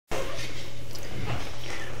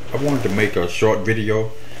I wanted to make a short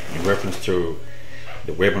video in reference to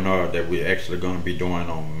the webinar that we're actually going to be doing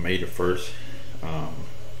on May the 1st,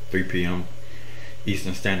 3 p.m.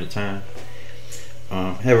 Eastern Standard Time.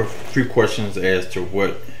 I have a few questions as to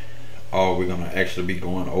what all we're going to actually be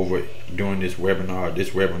going over during this webinar. This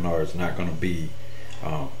webinar is not going to be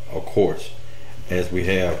a course as we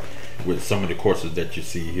have with some of the courses that you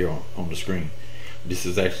see here on the screen. This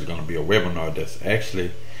is actually going to be a webinar that's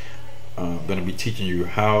actually going to be teaching you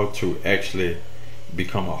how to actually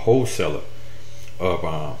become a wholesaler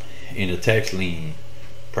of in the tax lien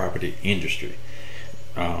property industry.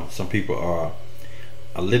 Some people are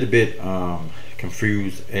a little bit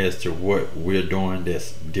confused as to what we're doing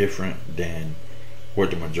that's different than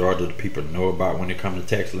what the majority of the people know about when it comes to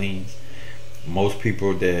tax liens. Most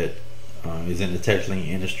people that is in the tax lien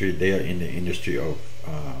industry, they are in the industry of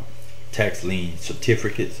tax lien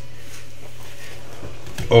certificates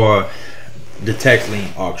or the tax lien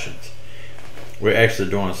auctions. We're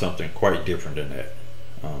actually doing something quite different than that.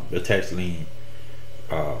 The tax lien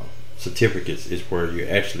certificates is where you're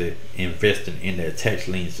actually investing in that tax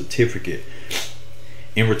lien certificate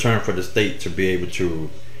in return for the state to be able to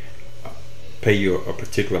pay you a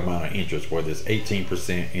particular amount of interest, whether it's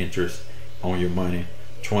 18% interest on your money,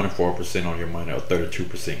 24% on your money, or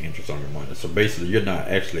 32% interest on your money. So basically you're not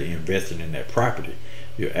actually investing in that property,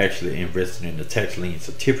 you're actually investing in the tax lien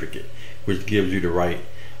certificate, which gives you the right,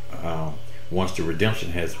 once the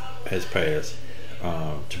redemption has passed,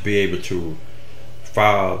 to be able to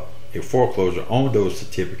file a foreclosure on those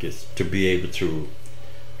certificates to be able to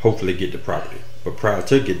hopefully get the property. But prior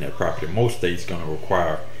to getting that property, most states going to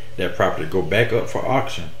require that property to go back up for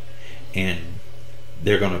auction, and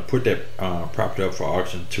they're going to put that property up for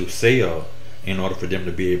auction to sell in order for them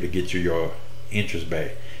to be able to get you your interest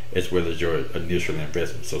back as well as your initial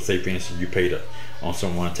investment. So say for instance you paid on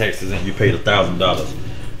someone taxes and you paid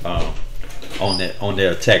 $1,000 on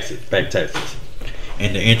their taxes, back taxes,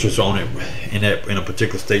 and the interest on it in a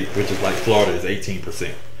particular state, which is like Florida, is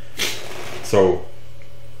 18%. So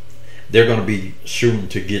they're going to be shooting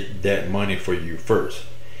to get that money for you first.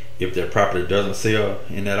 If their property doesn't sell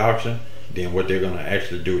in that auction, then what they're going to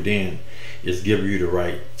actually do then is give you the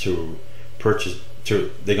right to purchase.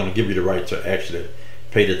 They're going to give you the right to actually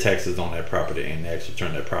pay the taxes on that property and actually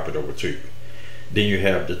turn that property over to you. Then you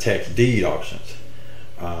have the tax deed auctions,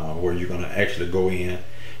 where you're going to actually go in.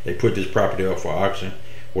 They put this property up for auction,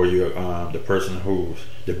 where you're the person who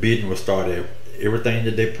the bidding will start at everything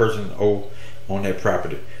that that person owe on that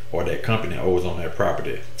property, or that company owes on that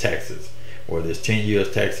property, taxes, whether it's 10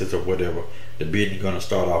 years taxes or whatever. The bidding is going to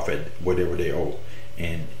start off at whatever they owe,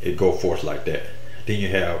 and it go forth like that. Then you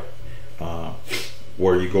have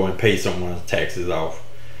where you go and pay someone's taxes off.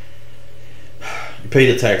 You pay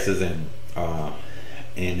the taxes, and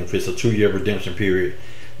if it's a 2-year redemption period,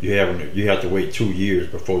 you have to wait 2 years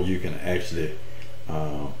before you can actually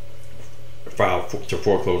file to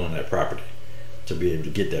foreclose on that property to be able to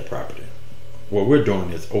get that property. What we're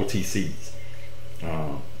doing is OTCs.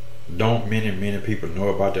 Don't many people know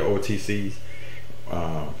about the OTCs,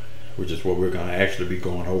 which is what we're going to actually be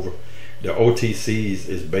going over. The OTCs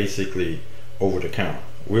is basically over the counter.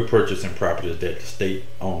 We're purchasing properties that the state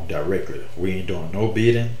owns directly. We ain't doing no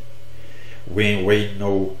bidding. We ain't waiting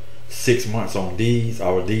no 6 months on these.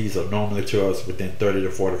 Our deeds are normally to us within 30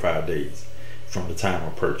 to 45 days from the time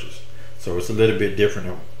of purchase. So it's a little bit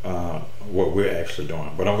different than what we're actually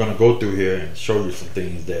doing. But I'm going to go through here and show you some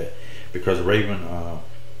things that, because Raven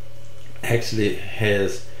actually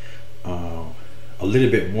has a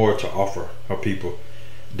little bit more to offer her people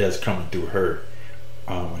that's coming through her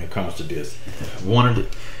when it comes to this. One of the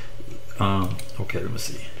okay, let me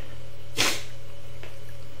see.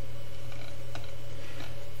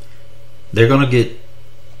 They're gonna get,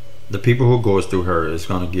 the people who goes through her is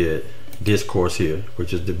gonna get this course here,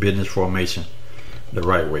 which is the business formation the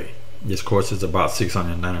right way. This course is about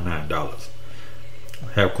 $699.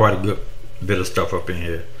 Have quite a good bit of stuff up in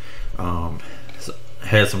here.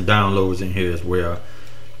 Has some downloads in here as well.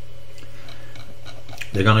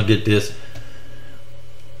 They're gonna get this,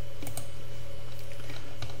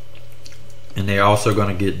 and they're also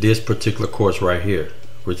gonna get this particular course right here,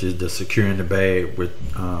 which is the securing the bag with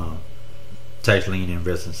tax lien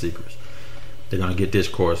investing secrets. They're gonna get this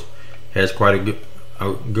course. Has quite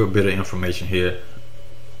a good bit of information here.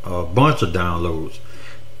 A bunch of downloads.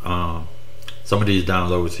 Some of these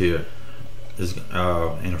downloads here is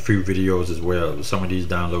in a few videos as well. Some of these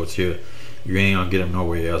downloads here, you ain't gonna get them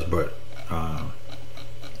nowhere else but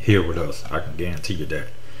here with us. I can guarantee you that.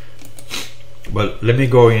 But let me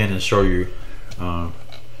go in and show you.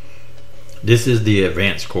 This is the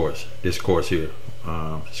advanced course. This course here,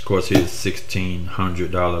 This course here is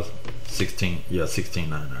 $1,600.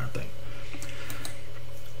 1699 I think.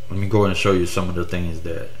 Let me go ahead and show you some of the things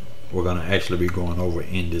that we're going to actually be going over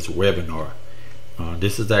in this webinar.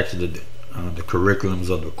 This is actually the curriculums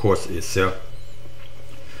of the course itself,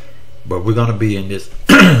 but we're going to be in this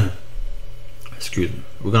excuse me,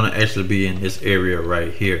 we're going to actually be in this area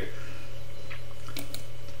right here.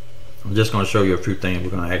 I'm just going to show you a few things we're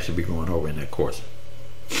going to actually be going over in that course.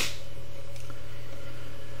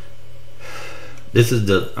 This is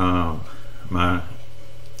the my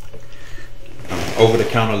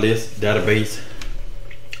over-the-counter list database.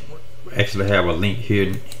 Actually have a link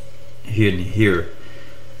here.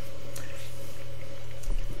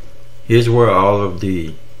 Here's where all of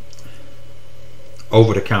the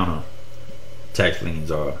over-the-counter tax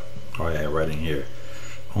liens are at, right in here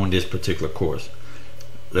on this particular course.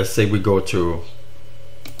 Let's say we go to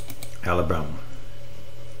Alabama,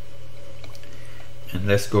 and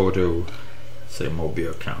let's go to, say,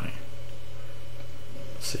 Mobile County.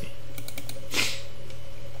 Let's see.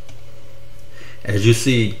 As you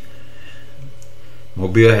see,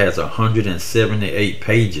 Mobile has 178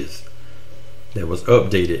 pages that was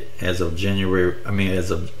updated as of January.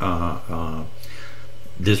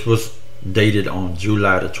 This was dated on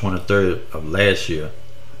July the 23rd of last year,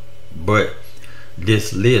 but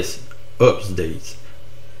this list updates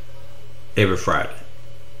every Friday.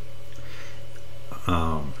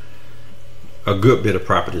 A good bit of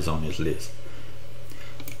properties on this list.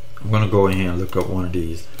 I'm going to go in here and look up one of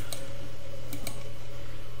these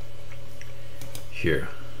here.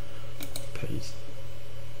 Paste.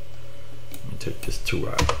 Let me take this 2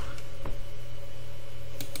 out.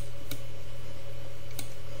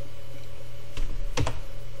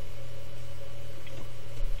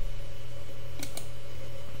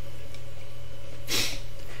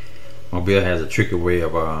 Mobile has a tricky way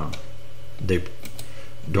of they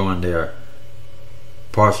doing their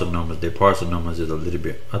parcel numbers. Their parcel numbers is a little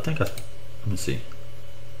bit, let me see.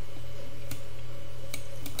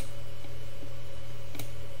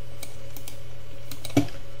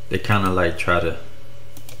 They kind of like try to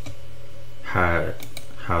hide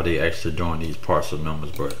how they actually doing these parcel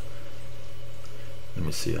numbers, but let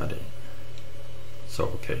me see how they. So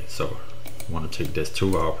okay, so I want to take this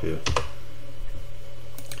 2 off here.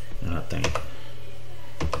 And I think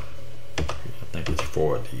it's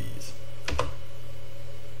 4 of these.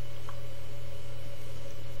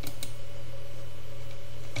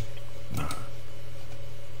 Nah.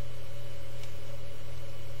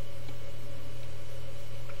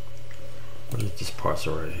 What is this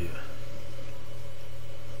parcel right here?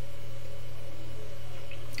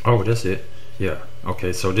 Oh, that's it. Yeah.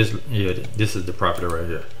 Okay. So this is the property right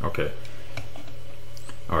here. Okay.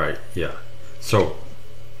 All right. Yeah. So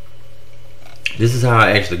this is how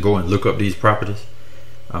I actually go and look up these properties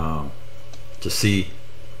to see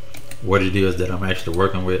what it is that I'm actually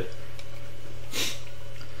working with.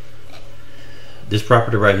 This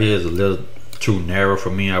property right here is a little too narrow for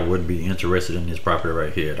me. I wouldn't be interested in this property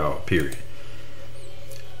right here at all, period.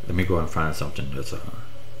 Let me go and find something that's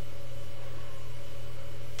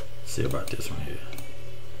see about this one here.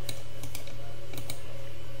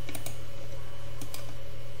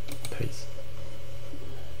 Paste.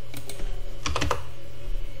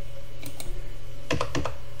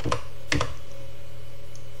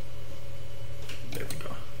 There we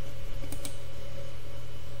go.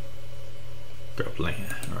 Got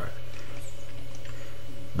Lien. All right.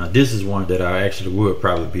 Now this is one that I actually would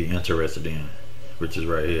probably be interested in, which is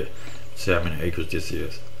right here. See how many acres this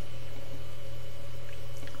is.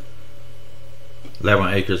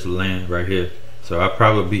 11 acres of land right here. So I'll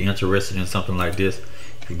probably be interested in something like this.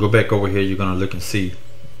 If you go back over here, you're gonna look and see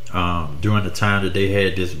during the time that they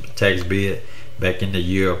had this tax bid back in the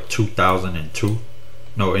year of 2002.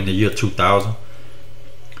 No, in the year 2000,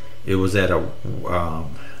 it was at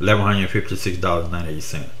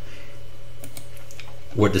 $1,156.98.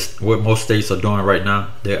 What most states are doing right now,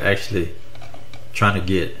 they're actually trying to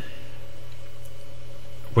get,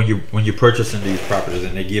 when you're purchasing these properties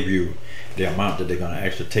and they give you the amount that they're going to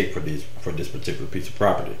actually take for this particular piece of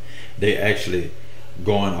property, they actually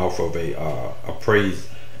going off of the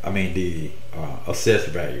assessed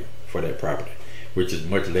value for that property, which is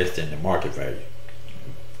much less than the market value.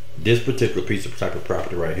 This particular piece of type of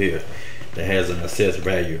property right here that has an assessed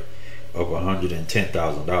value of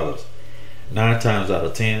 $110,000, 9 times out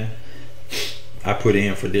of 10 I put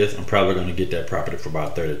in for this, I'm probably going to get that property for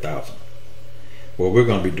about $30,000. What we're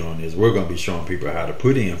going to be doing is we're going to be showing people how to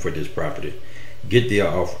put in for this property, get the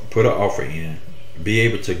offer, put an offer in, be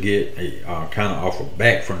able to get a kind of offer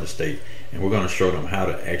back from the state, and we're going to show them how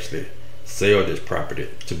to actually sell this property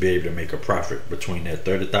to be able to make a profit between that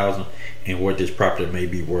 30,000 and what this property may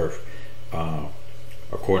be worth,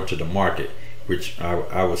 according to the market, which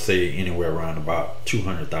I would say anywhere around about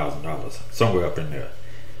 $200,000, somewhere up in there.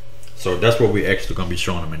 So that's what we're actually going to be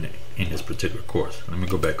showing them in this particular course. Let me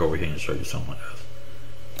go back over here and show you someone else.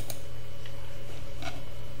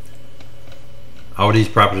 All these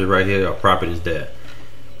properties right here are properties that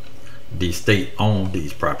the state own.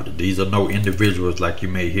 These properties, these are no individuals like you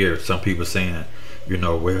may hear some people saying, you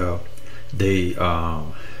know, well, they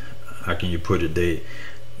how can you put it,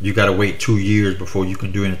 you got to wait 2 years before you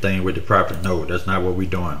can do anything with the property. No, that's not what we're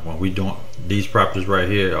doing. When we doing, these properties right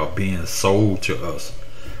here are being sold to us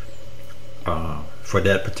for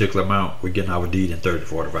that particular amount. We're getting our deed in 30 to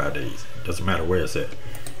 45 days. Doesn't matter where it's at.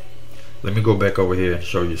 Let me go back over here and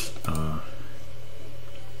show you.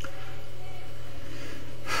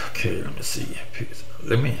 Okay, let me see.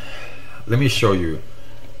 Let me show you.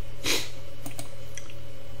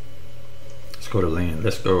 Let's go to land.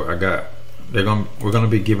 Let's go. We're gonna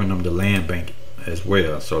be giving them the land bank as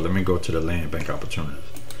well. So let me go to the land bank opportunities.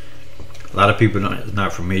 A lot of people are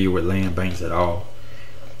not familiar with land banks at all.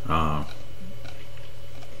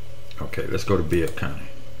 Okay, let's go to Bibb County.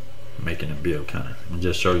 Making it Bibb County. Let me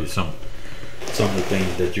just show you some of the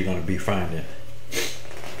things that you're gonna be finding,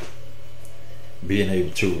 being able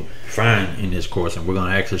to find in this course, and we're going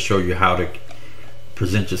to actually show you how to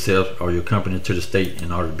present yourself or your company to the state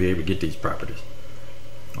in order to be able to get these properties.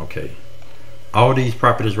 Okay, all these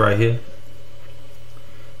properties right here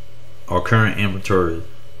are current inventory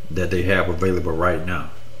that they have available right now.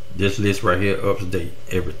 This list right here updates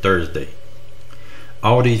every Thursday.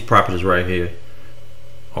 All these properties right here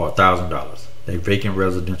are $1,000. They vacant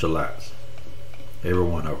residential lots, every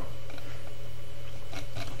one of them.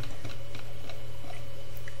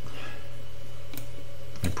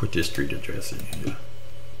 And put this street address in here.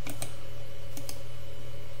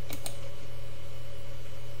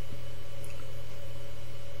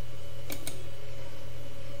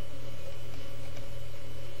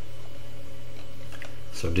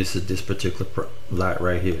 So this is this particular lot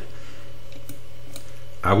right here.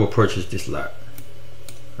 I will purchase this lot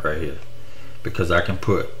right here because I can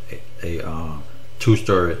put a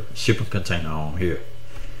 2-story shipping container on here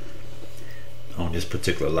on this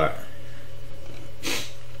particular lot.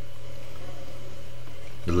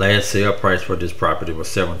 The last sale price for this property was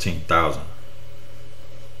 $17,000.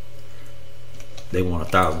 They want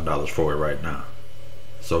 $1,000 for it right now.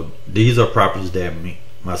 So these are properties that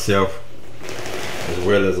myself, as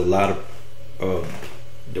well as a lot of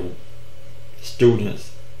the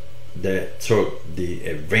students that took the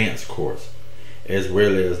advanced course, as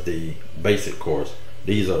well as the basic course,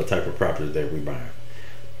 these are the type of properties that we buying.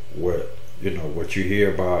 What you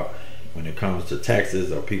hear about when it comes to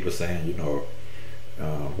taxes, or people saying, you know,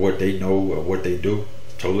 what they know or what they do,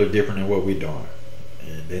 totally different than what we're doing,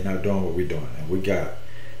 and they're not doing what we're doing. And we got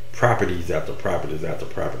properties after properties after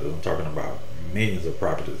properties. I'm talking about millions of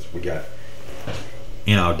properties we got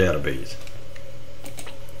in our database.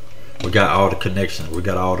 We got all the connections, we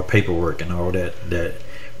got all the paperwork and all that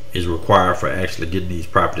is required for actually getting these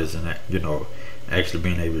properties and, you know, actually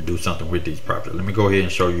being able to do something with these properties. Let me go ahead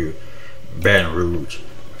and show you Baton Rouge,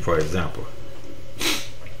 for example.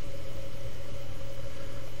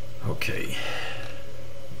 Okay,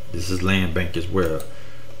 this is land bank as well.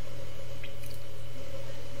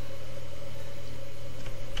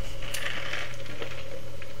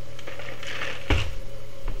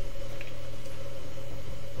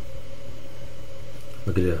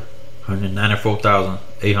 Look at that,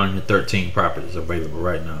 194,813 properties available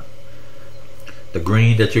right now. The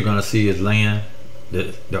green that you're gonna see is land.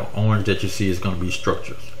 The orange that you see is gonna be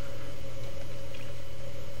structures.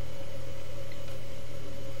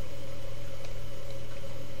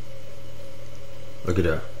 Look at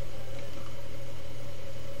that.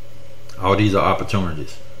 All these are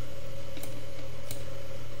opportunities.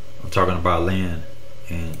 I'm talking about land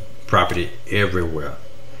and property everywhere,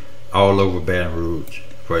 all over Baton Rouge,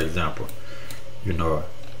 for example. You know,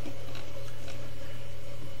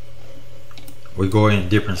 we go in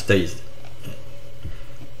different states,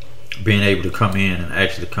 being able to come in and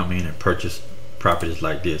actually come in and purchase properties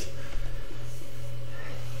like this.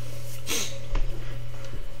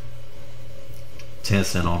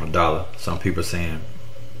 $0.10 on the dollar. Some people saying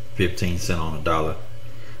 15 cents on the dollar.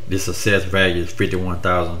 This assessed value is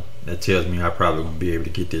 $51,000. That tells me I probably gonna be able to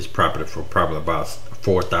get this property for probably about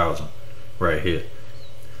 $4,000 right here,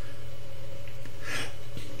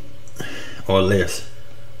 or less.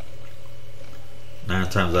 9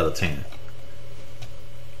 times out of 10.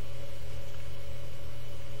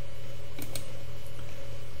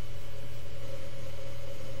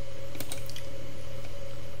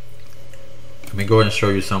 go ahead and show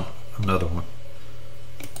you another one.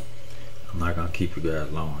 I'm not gonna keep you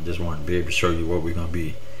guys long. I just want to be able to show you what we're gonna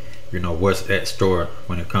be, you know, what's at store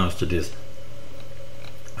when it comes to this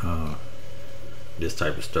this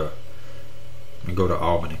type of stuff. We go to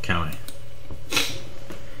Albany County.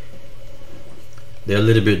 They're a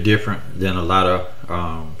little bit different than a lot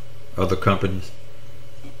of other companies.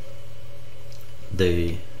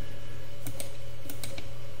 They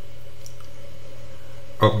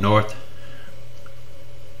up north.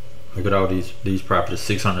 Look at all these properties.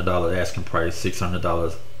 $600 asking price.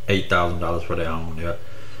 $600, $8,000 for their own. Yeah,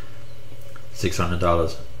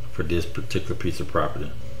 $600 for this particular piece of property.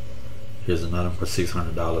 Here's another one for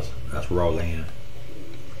 $600. That's raw land.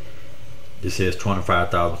 This says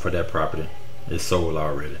 $25,000 for that property. It's sold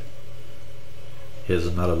already. Here's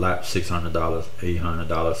another lot, $600, $800,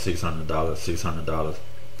 $600, $600.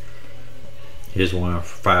 Here's one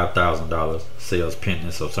for $5,000. Sales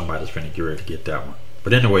pending, so somebody's finna get ready to get that one.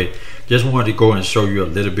 But anyway, just wanted to go and show you a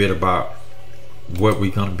little bit about what we're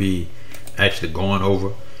gonna be actually going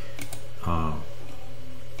over on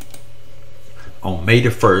May the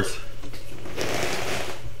 1st,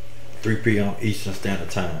 3 p.m. Eastern Standard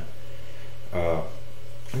Time. Let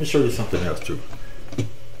me show you something else too.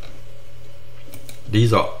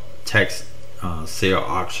 These are tax sale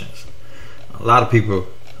auctions. A lot of people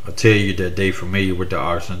will tell you that they familiar with the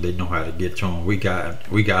auctions. They know how to get to them. We got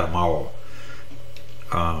them all.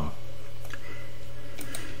 Let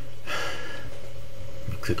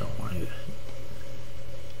me click on one here.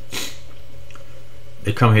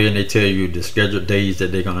 They come here and they tell you the scheduled days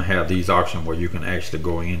that they're gonna have these auctions where you can actually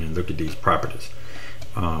go in and look at these properties.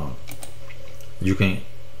 You can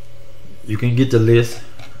get the list.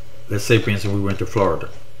 Let's say, for instance, we went to Florida.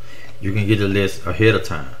 You can get the list ahead of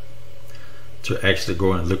time to actually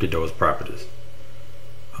go and look at those properties.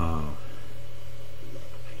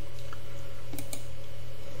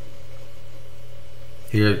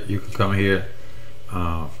 Here you can come here,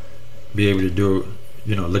 be able to do,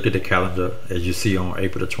 you know, look at the calendar. As you see on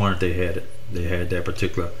April the 20th, they had that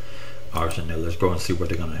particular auction there. Let's go and see what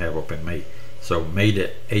they're gonna have up in May. So May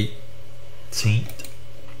the 18th,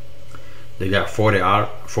 they got 40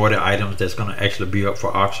 items that's gonna actually be up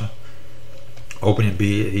for auction. Opening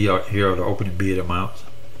bid. Here are the opening bid amounts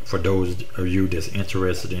for those of you that's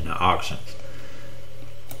interested in the auctions.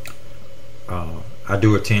 I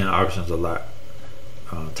do attend auctions a lot.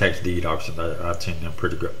 Tax deed auctions, I attend them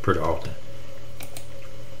pretty often.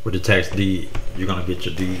 With the tax deed, you're gonna get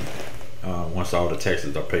your deed once all the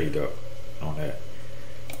taxes are paid up on that.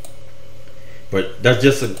 But that's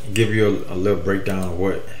just to give you a little breakdown of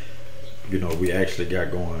what, you know, we actually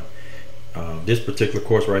got going. This particular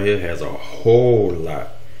course right here has a whole lot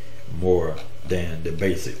more than the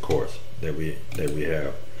basic course that we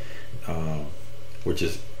have, which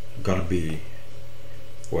is gonna be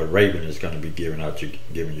what Raven is going to be giving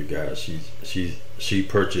you guys. She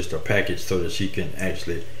purchased a package so that she can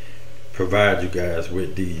actually provide you guys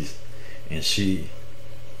with these, and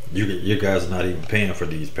you guys are not even paying for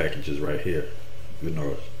these packages right here. You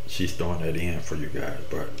know, she's throwing that in for you guys.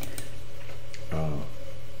 But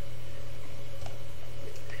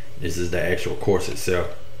this is the actual course itself.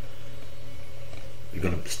 You're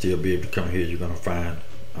gonna still be able to come here. You're gonna find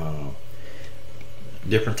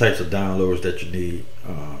different types of downloads that you need.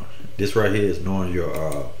 This right here is knowing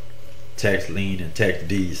your tax lien and tax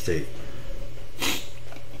deed state.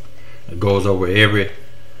 It goes over every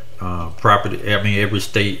property, every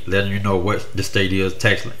state, letting you know what the state is,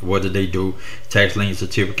 tax, what do they do, tax lien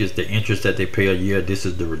certificates, the interest that they pay a year. This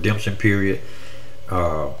is the redemption period.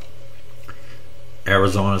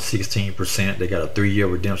 Arizona 16%, they got a 3-year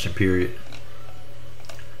redemption period.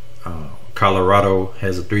 Colorado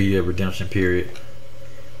has a 3-year redemption period.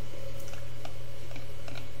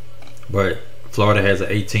 But Florida has an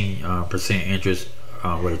 18% interest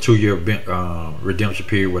with a 2-year redemption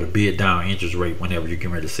period with a bid down interest rate whenever you're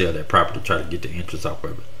getting ready to sell that property, try to get the interest off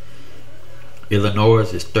of it.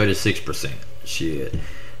 Illinois is 36%. Shit,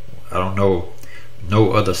 I don't know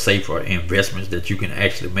no other safer investments that you can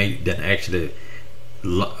actually make than actually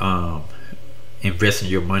investing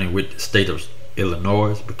your money with the state of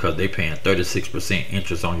Illinois, because they paying 36%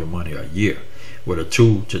 interest on your money a year with a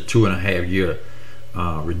 2 to 2.5 year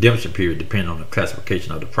redemption period, depending on the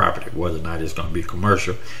classification of the property, whether or not it's going to be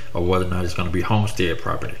commercial or whether or not it's going to be homestead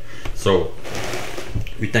property. So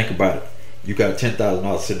if you think about it, you got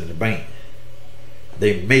 $10,000 sitting in the bank,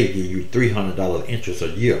 they may give you $300 interest a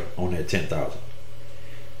year on that $10,000.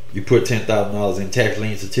 You put $10,000 in tax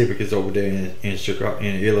lien certificates over there in Chicago,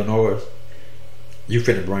 in Illinois, you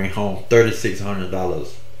finna bring home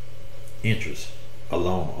 $3,600 interest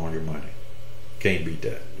alone on your money. Can't beat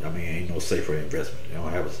that. I mean, ain't no safer investment. You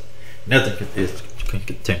don't have nothing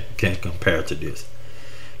can compare to this.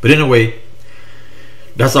 But anyway,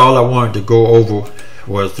 that's all I wanted to go over,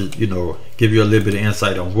 was to, you know, give you a little bit of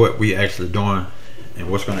insight on what we actually doing and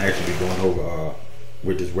what's going to actually be going over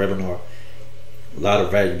with this webinar. A lot of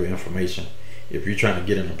valuable information. If you're trying to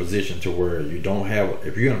get in a position to where you don't have,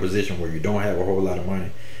 if you're in a position where you don't have a whole lot of money,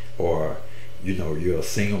 or you know, you're a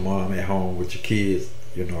single mom at home with your kids,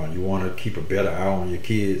 you know, and you want to keep a better eye on your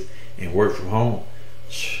kids and work from home,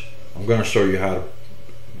 I'm going to show you how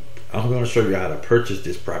to purchase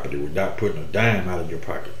this property without putting a dime out of your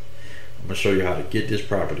pocket. I'm going to show you how to get this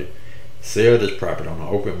property, sell this property on the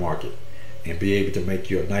open market, and be able to make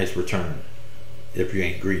you a nice return if you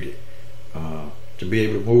ain't greedy, to be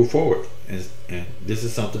able to move forward. And this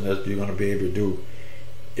is something that you're going to be able to do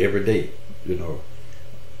every day, you know.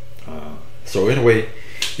 So anyway,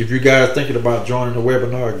 if you guys thinking about joining the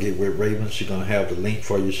webinar, get with Raven. She's going to have the link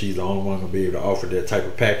for you. She's the only one going to be able to offer that type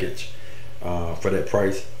of package for that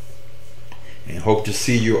price. And hope to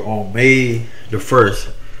see you on May the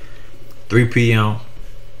 1st, 3 p.m.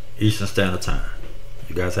 Eastern Standard Time.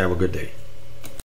 You guys have a good day.